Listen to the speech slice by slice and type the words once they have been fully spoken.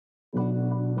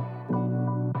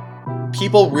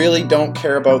people really don't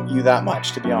care about you that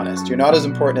much, to be honest. You're not as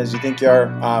important as you think you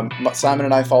are. Simon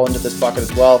and I fall into this bucket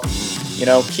as well. You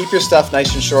know, keep your stuff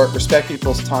nice and short, respect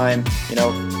people's time,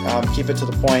 keep it to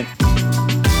the point.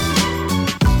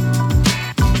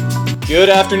 Good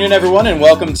afternoon, everyone, and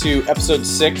welcome to episode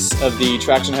 6 of the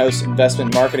Traction House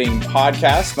Investment Marketing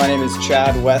Podcast. My name is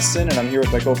Chad Weston, and I'm here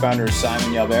with my co-founder,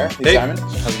 Simon Yalbert. Hey, Simon.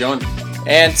 How's it going?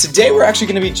 And today we're actually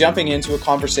going to be jumping into a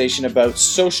conversation about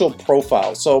social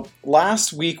profiles. So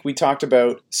last week we talked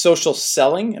about social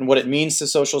selling and what it means to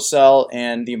social sell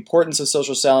and the importance of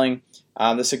social selling,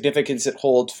 the significance it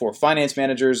holds for finance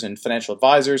managers and financial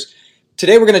advisors.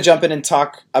 Today we're going to jump in and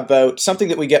talk about something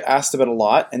that we get asked about a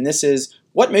lot, and this is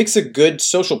what makes a good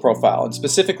social profile. And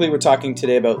specifically we're talking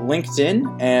today about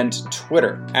LinkedIn and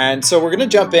Twitter. And so we're going to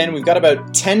jump in. We've got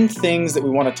about 10 things that we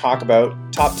want to talk about,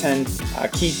 top 10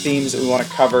 key themes that we want to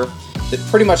cover that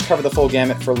pretty much cover the full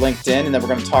gamut for LinkedIn, and then we're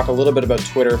going to talk a little bit about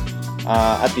Twitter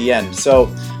at the end.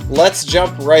 So let's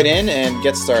jump right in and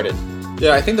get started.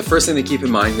 Yeah, I think the first thing to keep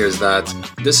in mind here is that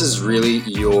this is really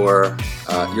your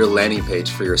landing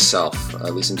page for yourself.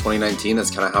 At least in 2019,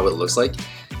 that's kind of how it looks like.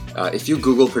 If you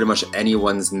Google pretty much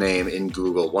anyone's name in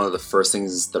Google, one of the first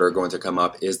things that are going to come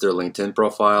up is their LinkedIn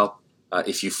profile.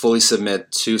 If you fully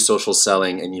submit to social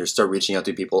selling and you start reaching out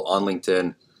to people on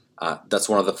LinkedIn, that's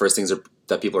one of the first things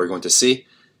that people are going to see.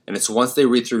 And it's once they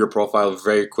read through your profile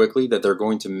very quickly that they're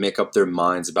going to make up their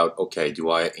minds about, okay,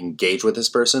 do I engage with this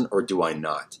person or do I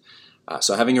not?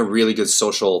 So having a really good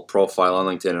social profile on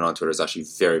LinkedIn and on Twitter is actually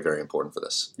very, very important for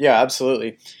this. Yeah,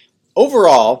 absolutely.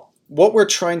 Overall, what we're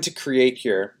trying to create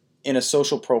here in a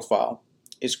social profile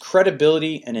is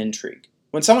credibility and intrigue.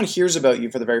 When someone hears about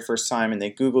you for the very first time and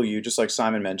they Google you, just like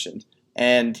Simon mentioned,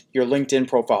 and your LinkedIn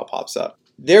profile pops up,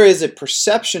 there is a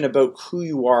perception about who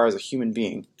you are as a human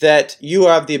being that you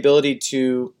have the ability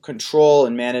to control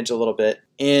and manage a little bit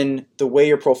in the way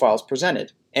your profile is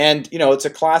presented. And, it's a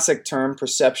classic term,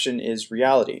 perception is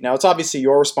reality. Now, it's obviously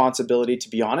your responsibility to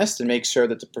be honest and make sure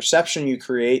that the perception you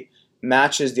create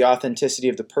matches the authenticity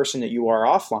of the person that you are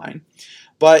offline.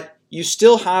 But you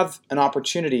still have an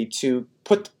opportunity to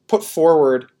put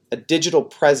forward a digital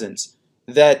presence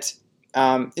that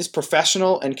is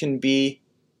professional and can be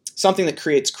something that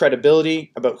creates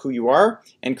credibility about who you are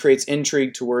and creates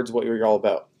intrigue towards what you're all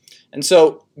about. And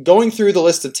so going through the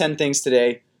list of 10 things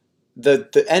today,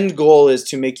 the end goal is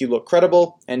to make you look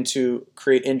credible and to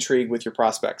create intrigue with your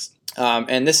prospects.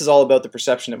 And this is all about the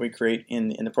perception that we create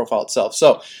in the profile itself.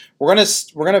 So we're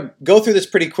gonna go through this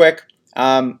pretty quick.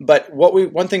 But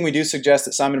one thing we do suggest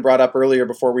that Simon brought up earlier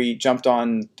before we jumped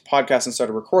on the podcast and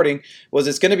started recording was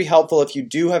it's going to be helpful if you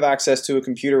do have access to a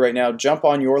computer right now, jump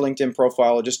on your LinkedIn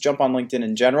profile or just jump on LinkedIn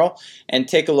in general and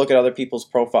take a look at other people's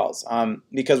profiles.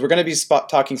 Because we're going to be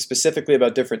talking specifically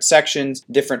about different sections,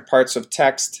 different parts of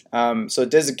text. So it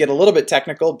does get a little bit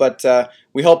technical, but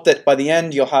we hope that by the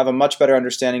end you'll have a much better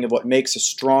understanding of what makes a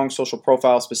strong social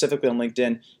profile, specifically on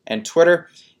LinkedIn and Twitter,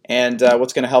 and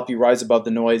what's going to help you rise above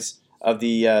the noise of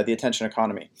the attention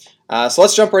economy. So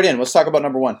let's jump right in. Let's talk about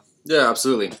number 1. Yeah,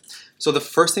 absolutely. So the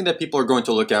first thing that people are going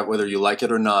to look at, whether you like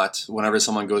it or not, whenever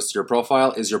someone goes to your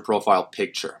profile, is your profile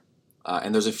picture.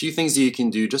 And there's a few things that you can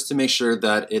do just to make sure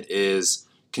that it is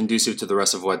conducive to the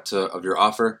rest of your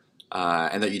offer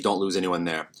and that you don't lose anyone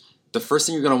there. The first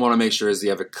thing you're going to want to make sure is that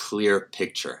you have a clear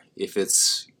picture. If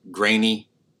it's grainy,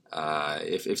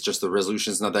 if just the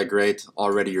resolution is not that great,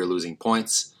 already you're losing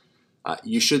points.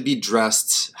 You should be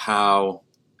dressed how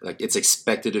it's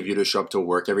expected of you to show up to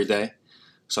work every day.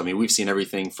 So, we've seen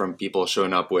everything from people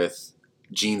showing up with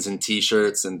jeans and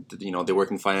t-shirts and, they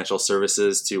work in financial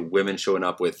services to women showing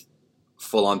up with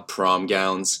full-on prom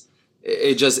gowns.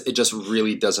 It just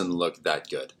really doesn't look that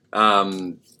good.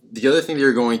 The other thing that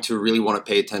you're going to really want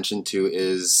to pay attention to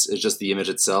is just the image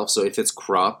itself. So if it's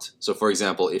cropped, so for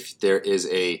example, if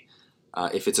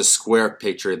it's a square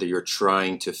picture that you're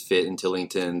trying to fit into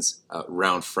LinkedIn's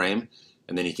round frame,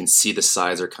 and then you can see the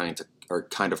sides are kind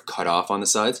of cut off on the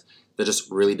sides, that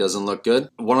just really doesn't look good.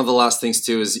 One of the last things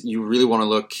too is you really want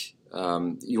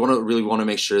to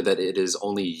make sure that it is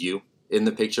only you in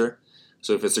the picture.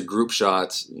 So if it's a group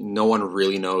shot, no one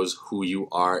really knows who you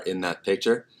are in that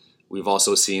picture. We've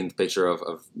also seen the picture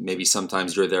of maybe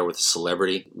sometimes you're there with a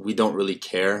celebrity. We don't really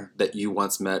care that you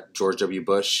once met George W.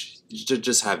 Bush.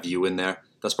 Just have you in there.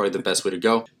 That's probably the best way to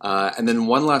go. And then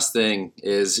one last thing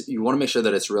is you want to make sure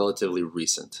that it's relatively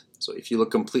recent. So if you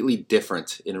look completely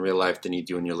different in real life than you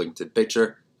do in your LinkedIn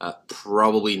picture,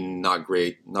 probably not a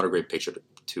great picture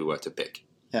to pick.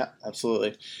 Yeah,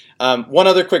 absolutely. One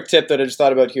other quick tip that I just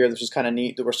thought about here, which is kind of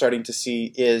neat that we're starting to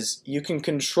see, is you can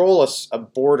control a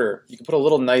border. You can put a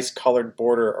little nice colored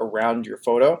border around your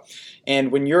photo.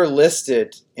 And when you're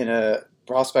listed in a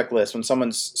prospect list, when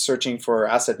someone's searching for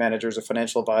asset managers or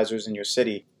financial advisors in your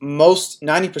city, most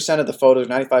 90% of the photos,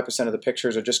 95% of the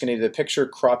pictures are just going to be the picture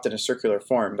cropped in a circular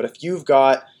form. But if you've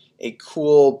got a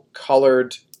cool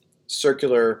colored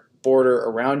circular border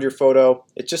around your photo,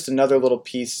 it's just another little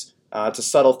piece. It's a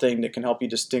subtle thing that can help you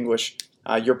distinguish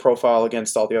your profile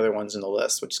against all the other ones in the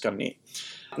list, which is kind of neat.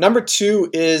 Number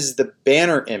 2 is the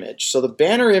banner image. So the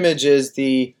banner image is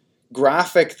the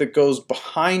graphic that goes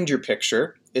behind your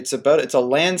picture. It's a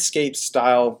landscape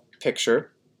style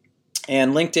picture,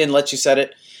 and LinkedIn lets you set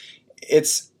it.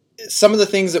 It's some of the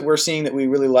things that we're seeing that we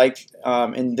really like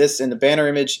in the banner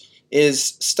image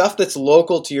is stuff that's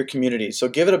local to your community. So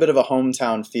give it a bit of a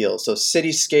hometown feel. So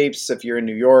cityscapes, if you're in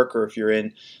New York or if you're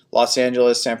in Los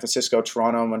Angeles, San Francisco,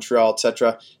 Toronto, Montreal,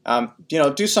 etc.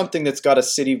 Do something that's got a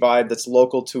city vibe that's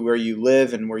local to where you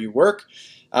live and where you work.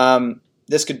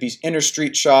 This could be inner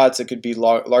street shots. It could be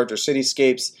larger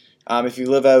cityscapes. If you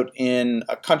live out in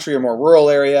a country or more rural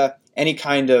area, any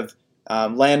kind of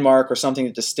landmark or something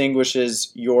that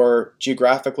distinguishes your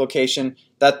geographic location,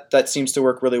 that seems to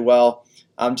work really well.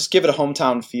 Just give it a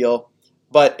hometown feel.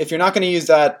 But if you're not going to use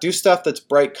that, do stuff that's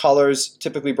bright colors.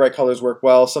 Typically, bright colors work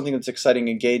well. Something that's exciting,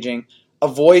 engaging.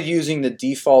 Avoid using the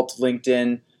default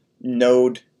LinkedIn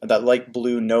node, that light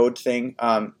blue node thing.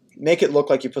 Make it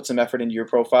look like you put some effort into your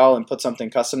profile and put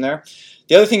something custom there.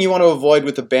 The other thing you want to avoid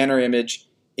with the banner image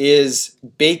is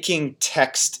baking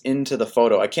text into the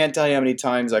photo. I can't tell you how many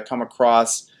times I come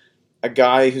across a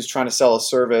guy who's trying to sell a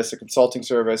service, a consulting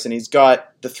service, and he's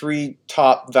got the 3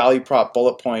 top value prop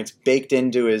bullet points baked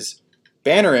into his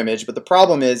banner image. But the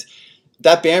problem is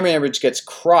that banner image gets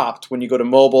cropped when you go to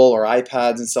mobile or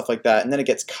iPads and stuff like that, and then it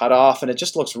gets cut off and it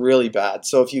just looks really bad.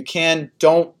 So if you can,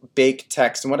 don't bake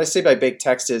text. And what I say by bake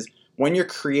text is when you're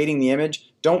creating the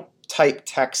image, don't type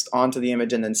text onto the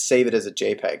image and then save it as a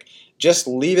JPEG. Just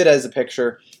leave it as a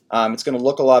picture. It's going to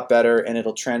look a lot better, and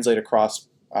it'll translate across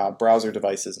browser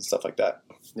devices and stuff like that.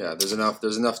 Yeah, there's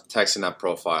enough text in that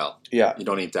profile. Yeah. You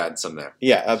don't need to add some there.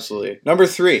 Yeah, absolutely. Number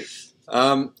 3.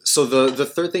 So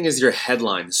the third thing is your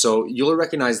headline. So you'll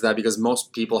recognize that because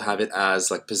most people have it as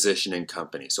like position in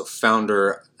company. So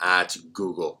founder at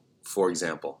Google, for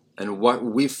example. And what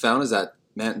we've found is that,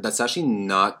 man, that's actually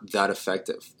not that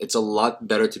effective. It's a lot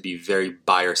better to be very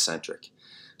buyer-centric.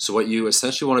 So what you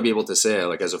essentially want to be able to say,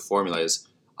 like as a formula, is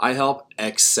I help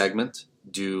X segment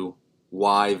do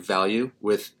Y value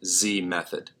with Z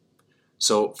method.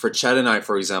 So for Chad and I,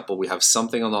 for example, we have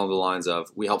something along the lines of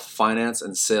we help finance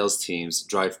and sales teams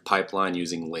drive pipeline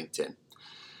using LinkedIn.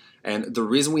 And the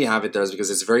reason we have it there is because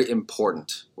it's very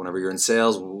important whenever you're in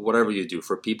sales, whatever you do,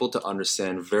 for people to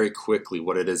understand very quickly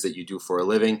what it is that you do for a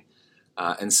living.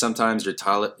 And sometimes your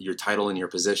title in your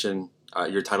position,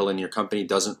 your title in your company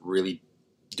doesn't really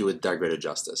do it that great of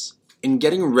justice. In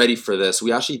getting ready for this,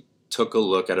 we actually took a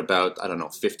look at about,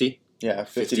 50? Yeah,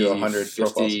 50 to 100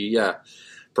 profiles. Yeah,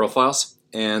 profiles.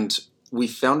 And we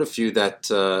found a few that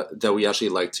we actually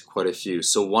liked quite a few.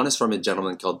 So one is from a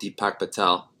gentleman called Deepak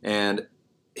Patel. And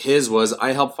his was,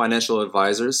 I help financial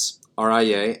advisors,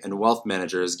 RIA, and wealth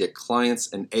managers get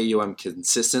clients and AUM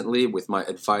consistently with my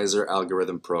advisor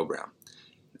algorithm program.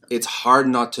 It's hard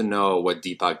not to know what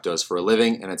Deepak does for a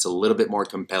living, and it's a little bit more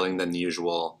compelling than the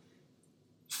usual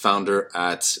founder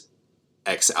at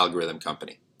X algorithm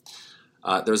company.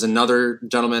 There's another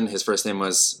gentleman, his first name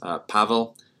was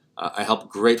Pavel. I help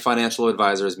great financial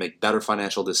advisors make better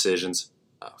financial decisions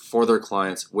for their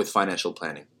clients with financial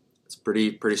planning. It's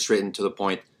pretty straight and to the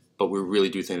point, but we really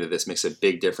do think that this makes a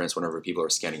big difference whenever people are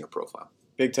scanning your profile.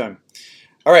 Big time.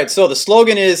 All right, so the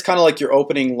slogan is kind of like your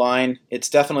opening line. It's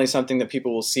definitely something that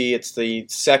people will see. It's the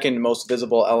second most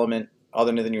visible element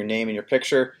other than your name and your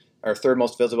picture, or third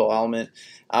most visible element.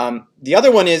 The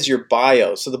other one is your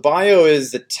bio. So the bio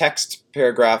is the text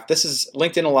paragraph.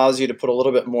 LinkedIn allows you to put a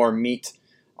little bit more meat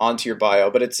onto your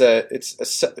bio, but it's a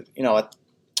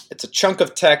chunk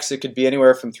of text. It could be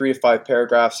anywhere from 3 to 5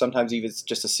 paragraphs. Sometimes even it's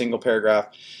just a single paragraph,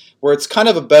 where it's kind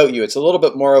of about you. It's a little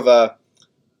bit more of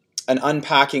an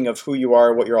unpacking of who you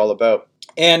are, what you're all about.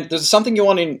 And there's something you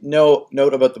want to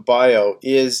note about the bio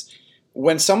is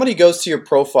when somebody goes to your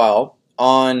profile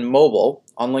on mobile,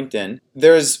 on LinkedIn,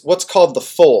 there's what's called the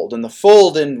fold. And the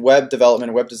fold in web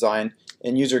development, web design,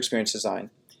 and user experience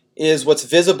design is what's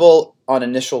visible on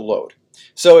initial load.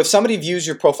 So if somebody views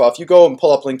your profile, if you go and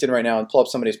pull up LinkedIn right now and pull up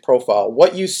somebody's profile,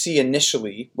 what you see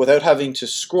initially, without having to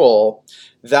scroll,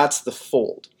 that's the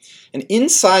fold. And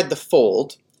inside the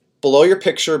fold, below your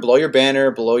picture, below your banner,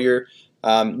 below your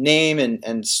name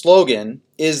and slogan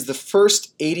is the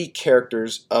first 80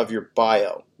 characters of your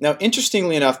bio. Now,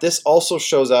 interestingly enough, this also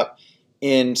shows up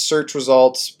in search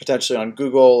results, potentially on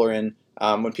Google or in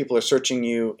when people are searching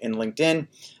you in LinkedIn.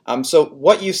 So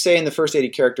what you say in the first 80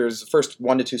 characters, the first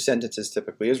 1 to 2 sentences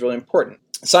typically, is really important.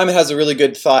 Simon has a really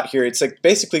good thought here. It's like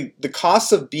basically the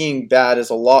cost of being bad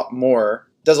does a lot more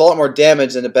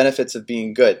damage than the benefits of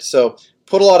being good. So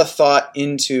put a lot of thought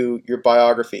into your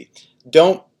biography.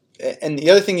 And the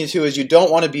other thing too is you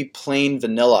don't want to be plain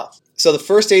vanilla. So the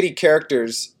first 80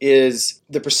 characters is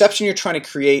the perception you're trying to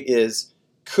create is,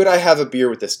 could I have a beer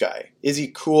with this guy? Is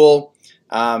he cool?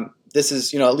 This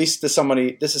is, at least this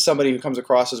is somebody who comes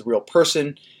across as a real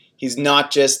person. He's not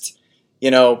just,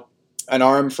 an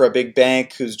arm for a big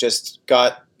bank who's just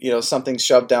got, something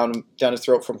shoved down his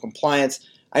throat from compliance.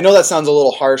 I know that sounds a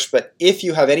little harsh, but if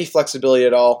you have any flexibility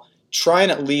at all, try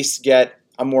and at least get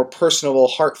a more personable,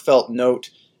 heartfelt note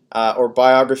or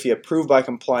biography approved by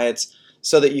compliance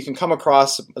so that you can come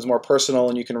across as more personal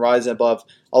and you can rise above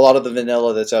a lot of the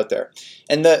vanilla that's out there.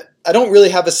 And I don't really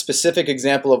have a specific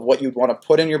example of what you'd want to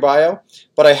put in your bio,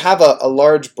 but I have a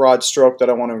large, broad stroke that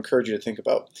I want to encourage you to think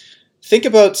about. Think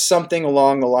about something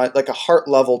along the line, like a heart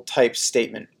level type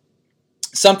statement.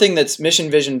 Something that's mission,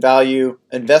 vision, value,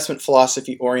 investment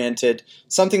philosophy oriented,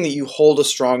 something that you hold a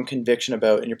strong conviction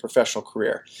about in your professional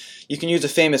career. You can use a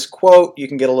famous quote, you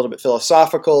can get a little bit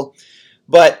philosophical,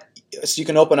 but so you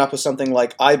can open up with something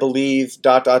like, I believe, ...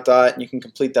 and you can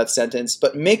complete that sentence,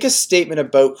 but make a statement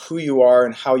about who you are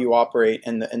and how you operate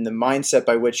and the mindset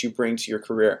by which you bring to your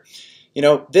career.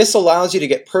 This allows you to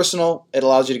get personal, it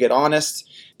allows you to get honest,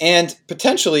 and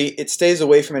potentially it stays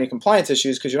away from any compliance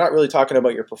issues because you're not really talking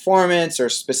about your performance or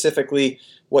specifically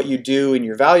what you do in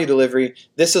your value delivery.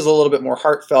 This is a little bit more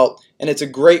heartfelt, and it's a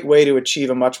great way to achieve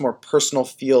a much more personal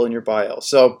feel in your bio.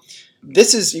 So you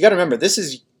got to remember,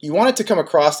 you want it to come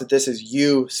across that this is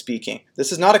you speaking.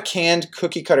 This is not a canned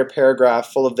cookie cutter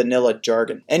paragraph full of vanilla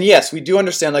jargon. And yes, we do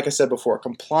understand, like I said before,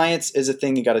 compliance is a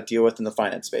thing you got to deal with in the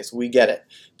finance space. We get it.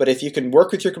 But if you can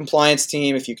work with your compliance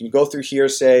team, if you can go through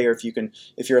hearsay, or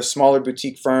if you're a smaller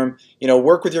boutique firm,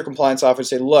 work with your compliance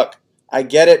officer and say, look, I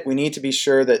get it. We need to be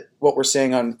sure that what we're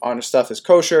saying on our stuff is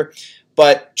kosher.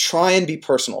 But try and be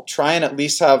personal. Try and at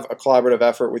least have a collaborative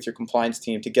effort with your compliance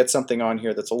team to get something on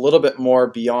here that's a little bit more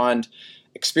beyond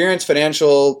experienced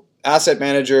financial asset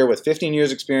manager with 15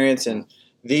 years experience and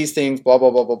these things, blah, blah,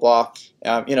 blah, blah, blah.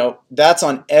 That's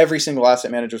on every single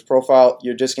asset manager's profile.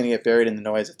 You're just going to get buried in the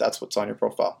noise if that's what's on your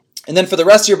profile. And then for the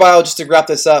rest of your bio, just to wrap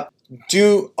this up,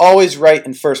 do always write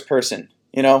in first person.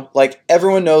 Like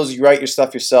everyone knows you write your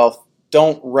stuff yourself.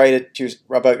 Don't write it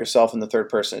about yourself in the third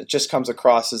person. It just comes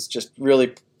across as just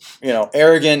really,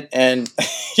 arrogant and,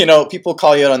 people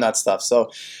call you out on that stuff.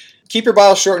 So keep your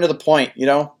bio short and to the point,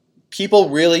 People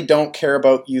really don't care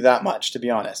about you that much, to be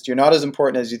honest. You're not as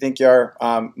important as you think you are.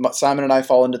 Simon and I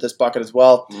fall into this bucket as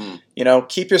well.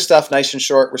 Keep your stuff nice and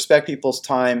short. Respect people's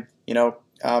time.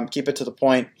 Keep it to the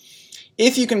point.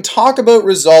 If you can talk about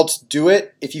results, do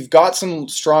it. If you've got some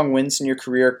strong wins in your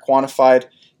career, quantified,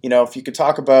 if you could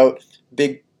talk about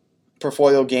big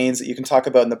portfolio gains that you can talk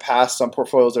about in the past on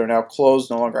portfolios that are now closed,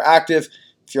 no longer active,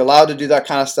 if you're allowed to do that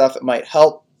kind of stuff, it might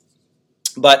help.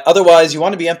 But otherwise, you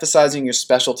want to be emphasizing your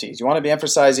specialties. You want to be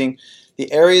emphasizing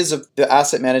the areas of the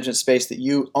asset management space that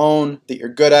you own, that you're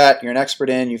good at, you're an expert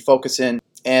in, you focus in,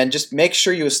 and just make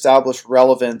sure you establish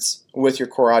relevance with your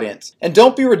core audience. And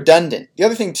don't be redundant. The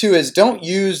other thing, too, is don't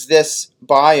use this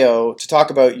bio to talk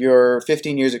about your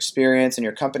 15 years experience and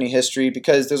your company history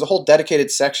because there's a whole dedicated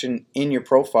section in your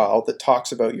profile that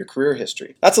talks about your career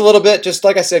history. That's a little bit, just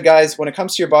like I said, guys, when it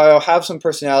comes to your bio, have some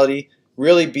personality,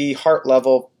 really be heart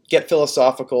level, get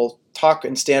philosophical, talk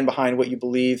and stand behind what you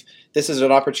believe. This is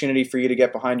an opportunity for you to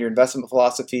get behind your investment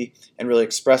philosophy and really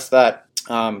express that.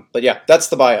 But yeah, that's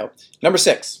the bio. Number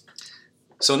 6.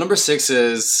 So number 6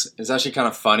 is actually kind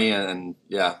of funny and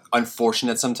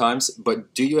unfortunate sometimes.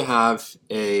 But do you have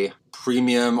a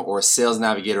premium or sales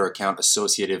navigator account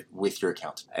associated with your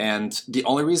account? And the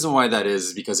only reason why that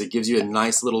is because it gives you a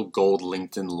nice little gold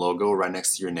LinkedIn logo right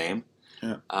next to your name.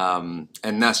 Yeah.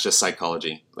 And that's just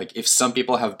psychology. Like if some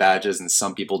people have badges and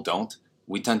some people don't,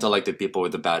 we tend to like the people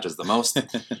with the badges the most.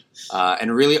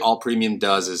 And really all premium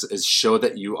does is show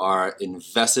that you are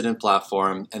invested in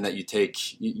platform and that you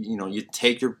take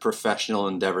your professional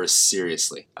endeavors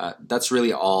seriously. That's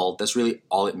really all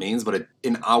it means. But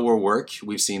in our work,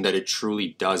 we've seen that it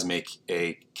truly does make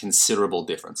a considerable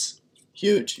difference.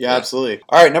 Huge. Yeah, absolutely.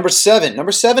 All right. Number 7.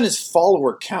 Number 7 is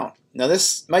follower count. Now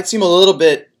this might seem a little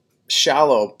bit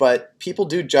shallow, but people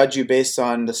do judge you based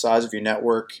on the size of your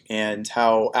network and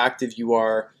how active you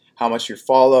are, how much you're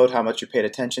followed, how much you're paid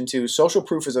attention to. Social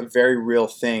proof is a very real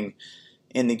thing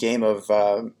in the game of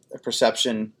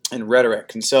perception and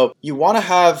rhetoric. And so you want to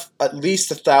have at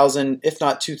least 1,000, if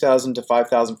not 2,000 to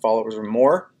 5,000 followers or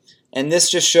more. And this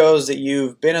just shows that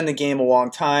you've been in the game a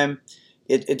long time.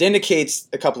 It indicates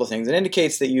a couple of things. It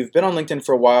indicates that you've been on LinkedIn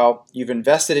for a while, you've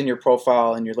invested in your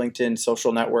profile and your LinkedIn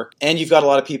social network, and you've got a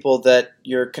lot of people that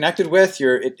you're connected with.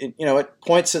 It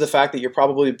points to the fact that you're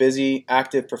probably a busy,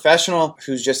 active professional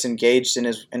who's just engaged in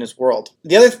his world.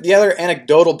 The other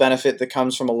anecdotal benefit that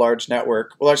comes from a large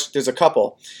network, well, actually, there's a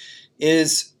couple,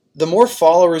 is the more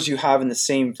followers you have in the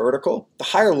same vertical, the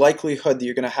higher likelihood that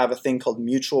you're going to have a thing called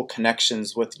mutual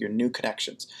connections with your new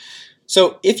connections.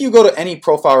 So if you go to any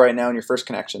profile right now in your first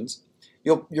connections,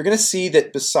 you're going to see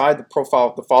that beside the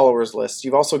profile, the followers list,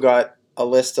 you've also got a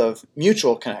list of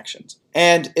mutual connections.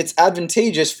 And it's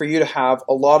advantageous for you to have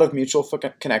a lot of mutual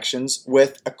connections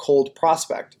with a cold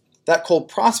prospect. That cold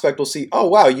prospect will see, oh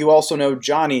wow, you also know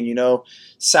Johnny, and you know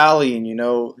Sally, and you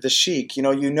know the Sheik, you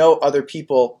know other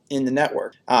people in the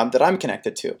network that I'm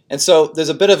connected to. And so there's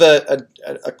a bit of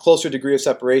a closer degree of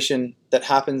separation that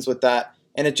happens with that.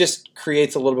 And it just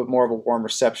creates a little bit more of a warm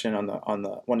reception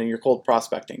when you're cold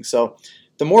prospecting. So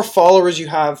the more followers you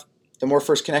have, the more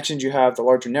first connections you have, the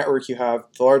larger network you have,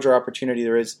 the larger opportunity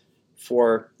there is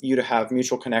for you to have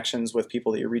mutual connections with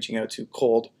people that you're reaching out to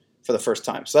cold for the first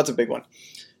time. So that's a big one.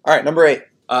 All right, number 8.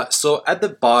 So at the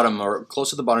bottom, or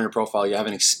close to the bottom of your profile, you have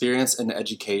an experience and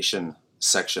education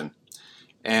section.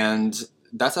 And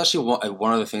that's actually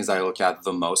one of the things that I look at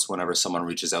the most whenever someone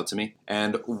reaches out to me.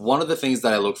 And one of the things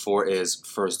that I look for is,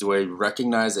 first, do I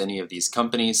recognize any of these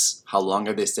companies? How long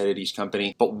have they stayed at each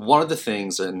company? But one of the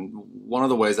things, and one of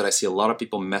the ways that I see a lot of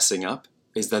people messing up,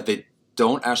 is that they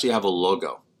don't actually have a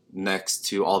logo next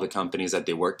to all the companies that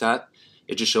they worked at.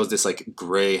 It just shows this like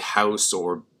gray house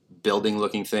or building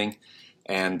looking thing.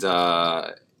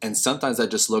 And sometimes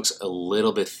that just looks a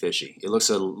little bit fishy. It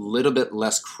looks a little bit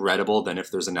less credible than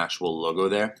if there's an actual logo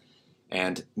there.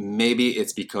 And maybe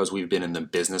it's because we've been in the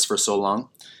business for so long,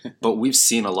 but we've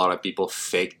seen a lot of people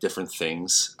fake different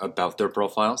things about their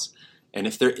profiles. And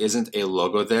if there isn't a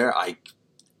logo there,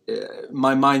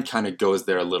 my mind kind of goes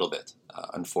there a little bit,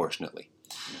 unfortunately.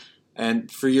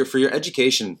 And for your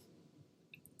education,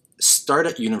 start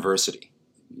at university.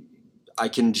 I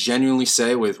can genuinely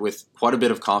say with quite a bit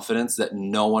of confidence that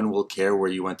no one will care where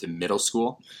you went to middle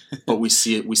school, but we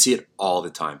see it all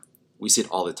the time. We see it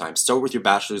all the time. Start with your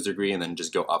bachelor's degree and then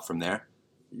just go up from there.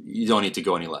 You don't need to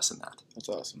go any less than that. That's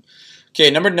awesome. Okay,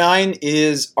 number 9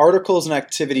 is articles and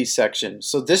activities section.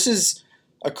 So this is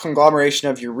a conglomeration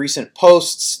of your recent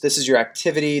posts. This is your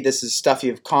activity. This is stuff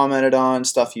you've commented on,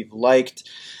 stuff you've liked.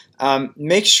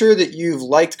 Make sure that you've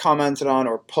liked, commented on,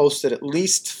 or posted at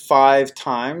least 5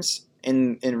 times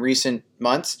in recent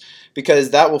months,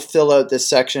 because that will fill out this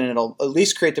section and it'll at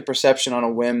least create the perception on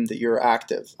a whim that you're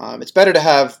active. It's better to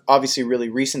have obviously really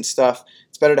recent stuff.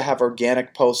 It's better to have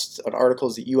organic posts and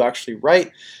articles that you actually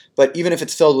write, but even if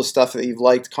it's filled with stuff that you've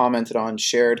liked, commented on,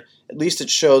 shared, at least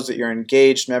it shows that you're an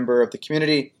engaged member of the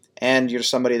community and you're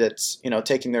somebody that's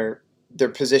taking their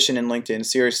position in LinkedIn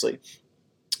seriously.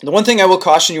 The one thing I will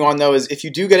caution you on, though, is if you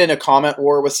do get in a comment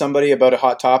war with somebody about a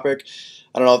hot topic,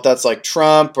 I don't know if that's like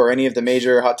Trump or any of the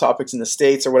major hot topics in the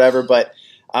States or whatever, but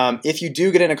if you do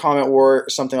get in a comment war or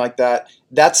something like that,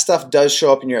 that stuff does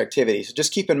show up in your activity. So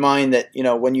just keep in mind that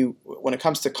when it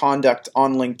comes to conduct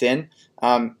on LinkedIn,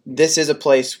 this is a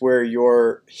place where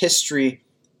your history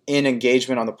in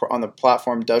engagement on the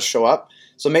platform does show up.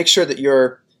 So make sure that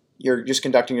you're just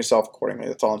conducting yourself accordingly.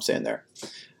 That's all I'm saying there.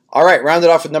 All right, round it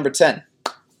off with number 10.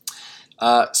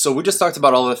 So we just talked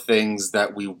about all the things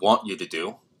that we want you to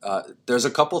do. There's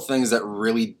a couple things that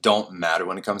really don't matter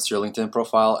when it comes to your LinkedIn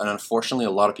profile, and unfortunately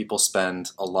a lot of people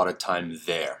spend a lot of time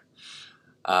there.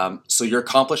 So your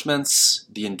accomplishments,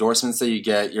 the endorsements that you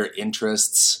get, your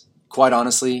interests, quite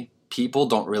honestly, people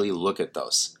don't really look at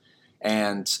those.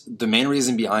 And the main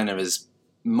reason behind them is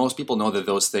most people know that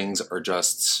those things are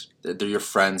they're your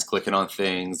friends clicking on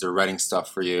things, they're writing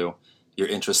stuff for you. Your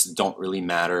interests don't really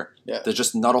matter. Yeah. There's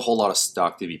just not a whole lot of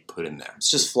stock to be put in there. It's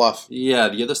just fluff. Yeah,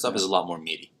 the other stuff is a lot more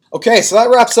meaty. Okay, so that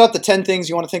wraps up the 10 things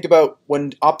you want to think about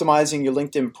when optimizing your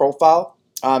LinkedIn profile.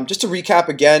 Just to recap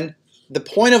again, the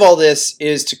point of all this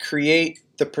is to create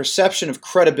the perception of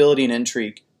credibility and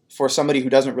intrigue for somebody who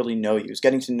doesn't really know you, is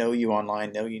getting to know you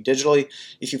online, know you digitally.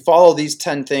 If you follow these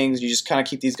 10 things, you just kind of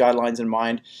keep these guidelines in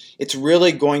mind, it's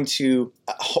really going to,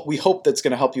 we hope that's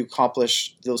going to help you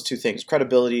accomplish those 2 things,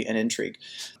 credibility and intrigue.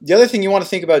 The other thing you want to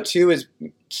think about too is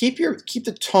keep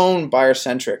the tone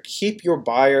buyer-centric. Keep your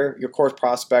buyer, your core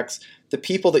prospects, the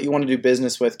people that you want to do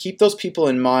business with. Keep those people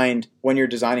in mind when you're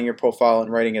designing your profile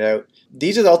and writing it out.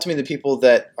 These are ultimately the people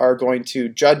that are going to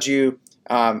judge you.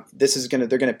 They're going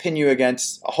to pin you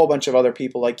against a whole bunch of other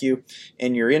people like you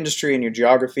in your industry and your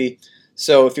geography.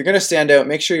 So if you're going to stand out,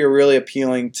 make sure you're really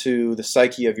appealing to the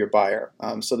psyche of your buyer.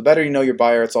 So the better you know your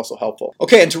buyer, it's also helpful.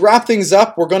 Okay, and to wrap things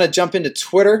up, we're going to jump into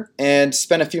Twitter and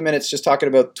spend a few minutes just talking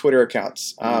about Twitter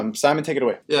accounts. Simon, take it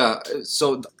away. Yeah,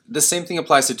 so the same thing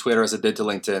applies to Twitter as it did to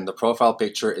LinkedIn. The profile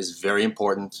picture is very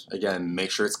important. Again, make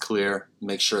sure it's clear,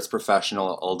 make sure it's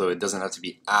professional, although it doesn't have to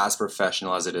be as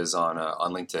professional as it is on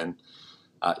LinkedIn.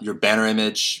 Your banner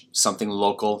image, something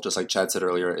local, just like Chad said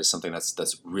earlier, is something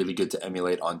that's really good to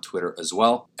emulate on Twitter as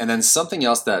well. And then something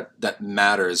else that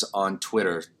matters on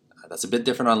Twitter that's a bit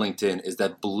different on LinkedIn is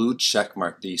that blue check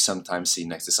mark that you sometimes see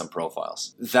next to some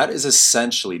profiles. That is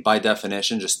essentially, by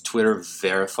definition, just Twitter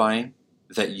verifying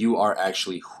that you are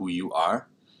actually who you are.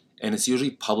 And it's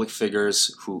usually public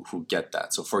figures who get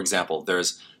that. So for example,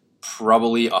 there's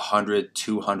probably 100,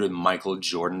 200 Michael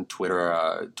Jordan Twitter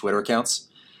accounts.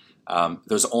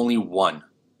 There's only one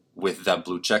with that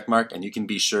blue check mark, and you can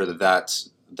be sure that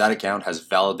account has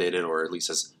validated or at least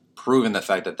has proven the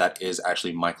fact that that is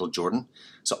actually Michael Jordan.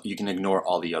 So you can ignore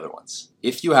all the other ones.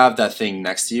 If you have that thing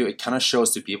next to you, it kind of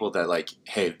shows to people that like,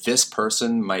 hey, this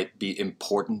person might be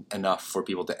important enough for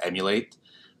people to emulate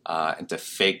and to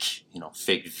fake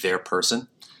their person.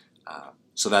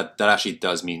 So that actually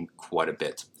does mean quite a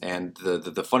bit. And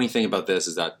the funny thing about this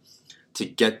is that to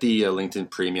get the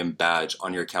LinkedIn Premium badge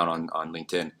on your account on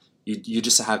LinkedIn, you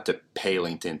just have to pay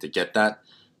LinkedIn to get that.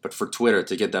 But for Twitter,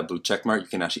 to get that blue check mark, you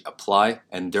can actually apply,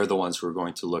 and they're the ones who are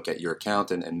going to look at your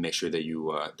account and make sure that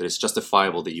that it's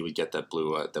justifiable that you would get that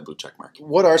blue check mark.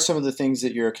 What are some of the things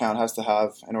that your account has to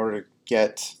have in order to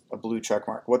get a blue check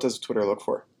mark? What does Twitter look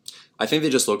for? I think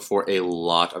they just look for a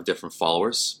lot of different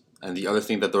followers, and the other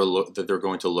thing that they're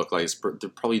going to look like is they'll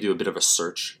probably do a bit of a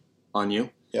search on you.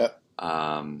 Yeah.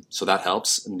 So that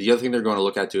helps. And the other thing they're going to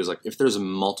look at too is like if there's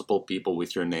multiple people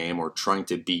with your name or trying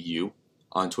to be you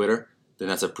on Twitter, then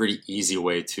that's a pretty easy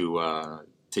way to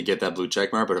get that blue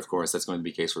check mark. But of course, that's going to be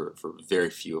the case for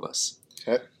very few of us.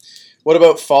 Okay. What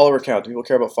about follower count? Do people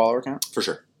care about follower count? For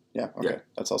sure. Yeah. Okay. Yeah.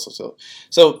 That's also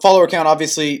so follower count.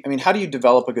 Obviously, I mean, how do you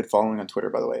develop a good following on Twitter?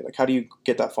 By the way, like how do you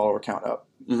get that follower count up?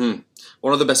 Mm-hmm.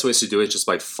 One of the best ways to do it is just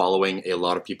by following a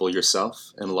lot of people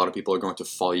yourself, and a lot of people are going to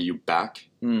follow you back.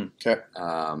 Okay.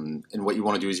 And what you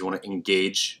want to do is you want to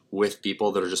engage with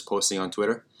people that are just posting on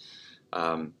Twitter.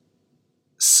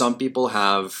 Some people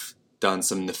have done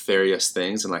some nefarious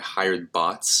things and like hired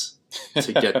bots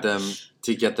to get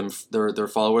them their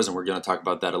followers, and we're going to talk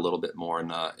about that a little bit more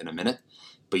in a minute.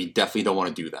 But you definitely don't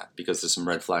want to do that because there's some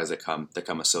red flags that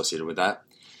come associated with that.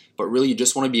 But really, you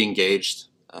just want to be engaged.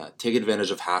 Take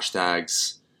advantage of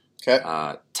hashtags. Okay.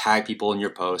 Tag people in your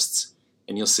posts,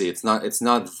 and you'll see it's not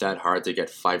that hard to get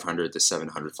 500 to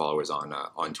 700 followers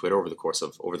on Twitter over the course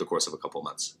of a couple of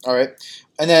months. All right,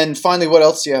 and then finally, what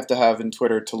else do you have to have in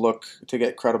Twitter to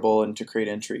get credible and to create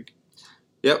intrigue?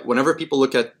 Yeah, whenever people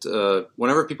looked at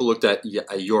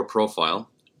your profile,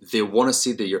 they want to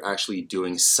see that you're actually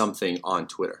doing something on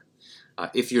Twitter.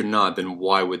 If you're not, then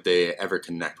why would they ever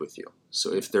connect with you?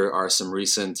 So if there are some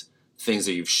recent things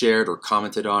that you've shared or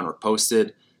commented on or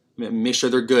posted, make sure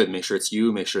they're good. Make sure it's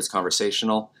you. Make sure it's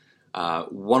conversational.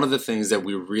 One of the things that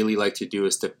we really like to do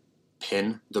is to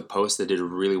pin the post that did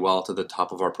really well to the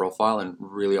top of our profile. And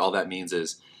really all that means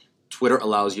is Twitter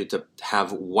allows you to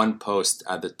have one post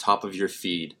at the top of your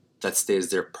feed that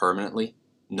stays there permanently,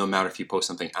 no matter if you post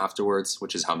something afterwards,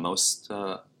 which is how most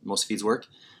feeds work.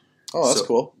 Oh, that's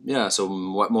cool. Yeah, so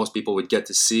what most people would get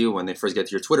to see when they first get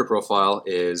to your Twitter profile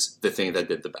is the thing that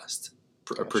did the best.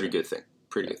 A pretty good thing.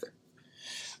 Pretty good thing.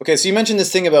 Okay, so you mentioned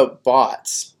this thing about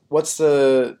bots. What's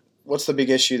the big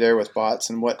issue there with bots,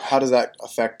 and how does that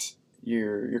affect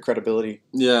your credibility?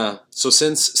 Yeah, so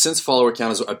since follower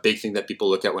count is a big thing that people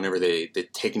look at whenever they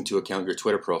take into account your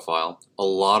Twitter profile, a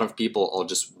lot of people all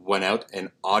just went out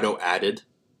and auto-added.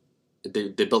 They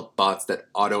built bots that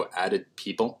auto-added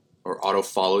people or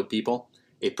auto-followed people.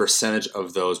 A percentage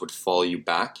of those would follow you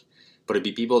back, but it'd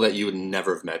be people that you would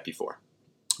never have met before,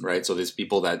 right? So there's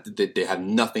people that they have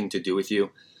nothing to do with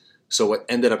you. So what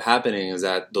ended up happening is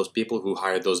that those people who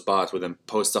hired those bots would then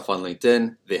post stuff on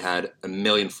LinkedIn. They had 1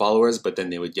 million followers, but then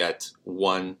they would get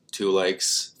 1, 2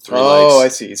 likes, 3 likes. Oh, I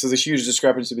see. So there's a huge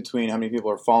discrepancy between how many people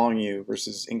are following you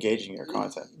versus engaging in your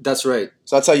content. That's right.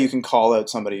 So that's how you can call out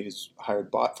somebody who's hired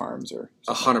bot farms or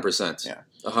something. 100%. Yeah.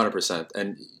 100%.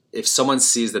 And if someone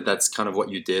sees that that's kind of what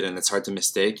you did and it's hard to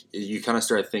mistake, you kind of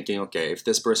start thinking, okay, if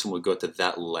this person would go to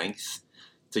that length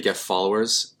to get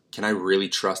followers, can I really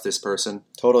trust this person?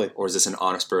 Totally. Or is this an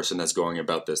honest person that's going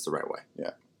about this the right way?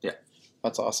 Yeah. Yeah.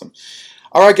 That's awesome.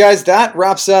 All right, guys, that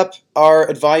wraps up our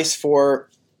advice for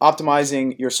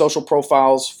optimizing your social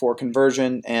profiles for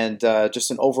conversion and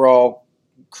just an overall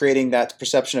creating that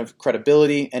perception of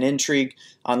credibility and intrigue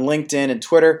on LinkedIn and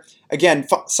Twitter. Again,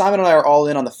 Simon and I are all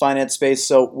in on the finance space,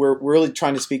 so we're really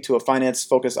trying to speak to a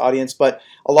finance-focused audience, but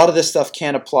a lot of this stuff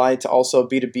can apply to also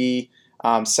B2B,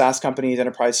 SaaS companies,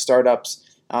 enterprise startups.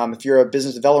 If you're a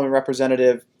business development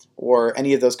representative or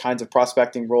any of those kinds of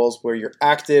prospecting roles where you're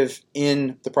active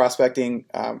in the prospecting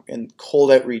and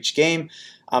cold outreach game,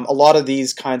 a lot of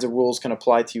these kinds of rules can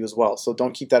apply to you as well. So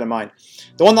don't keep that in mind.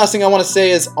 The one last thing I want to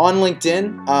say is on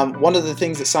LinkedIn, one of the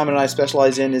things that Simon and I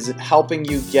specialize in is helping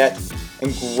you get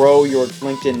and grow your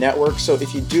LinkedIn network. So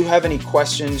if you do have any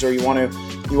questions or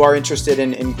you are interested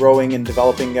in growing and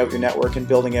developing out your network and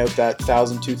building out that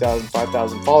 1,000, 2,000,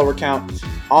 5,000 follower count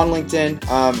on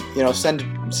LinkedIn,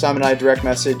 send Simon and I a direct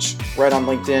message right on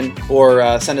LinkedIn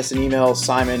or send us an email,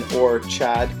 Simon or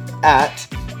Chad at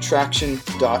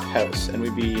traction.house, and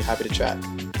we'd be happy to chat.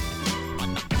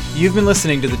 You've been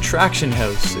listening to the Traction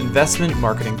House Investment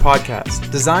Marketing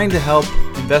Podcast, designed to help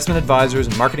investment advisors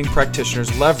and marketing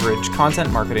practitioners leverage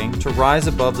content marketing to rise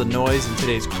above the noise in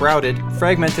today's crowded,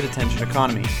 fragmented attention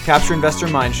economy, capture investor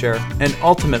mindshare, and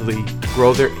ultimately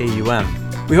grow their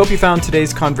AUM. We hope you found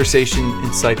today's conversation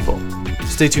insightful.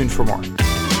 Stay tuned for more.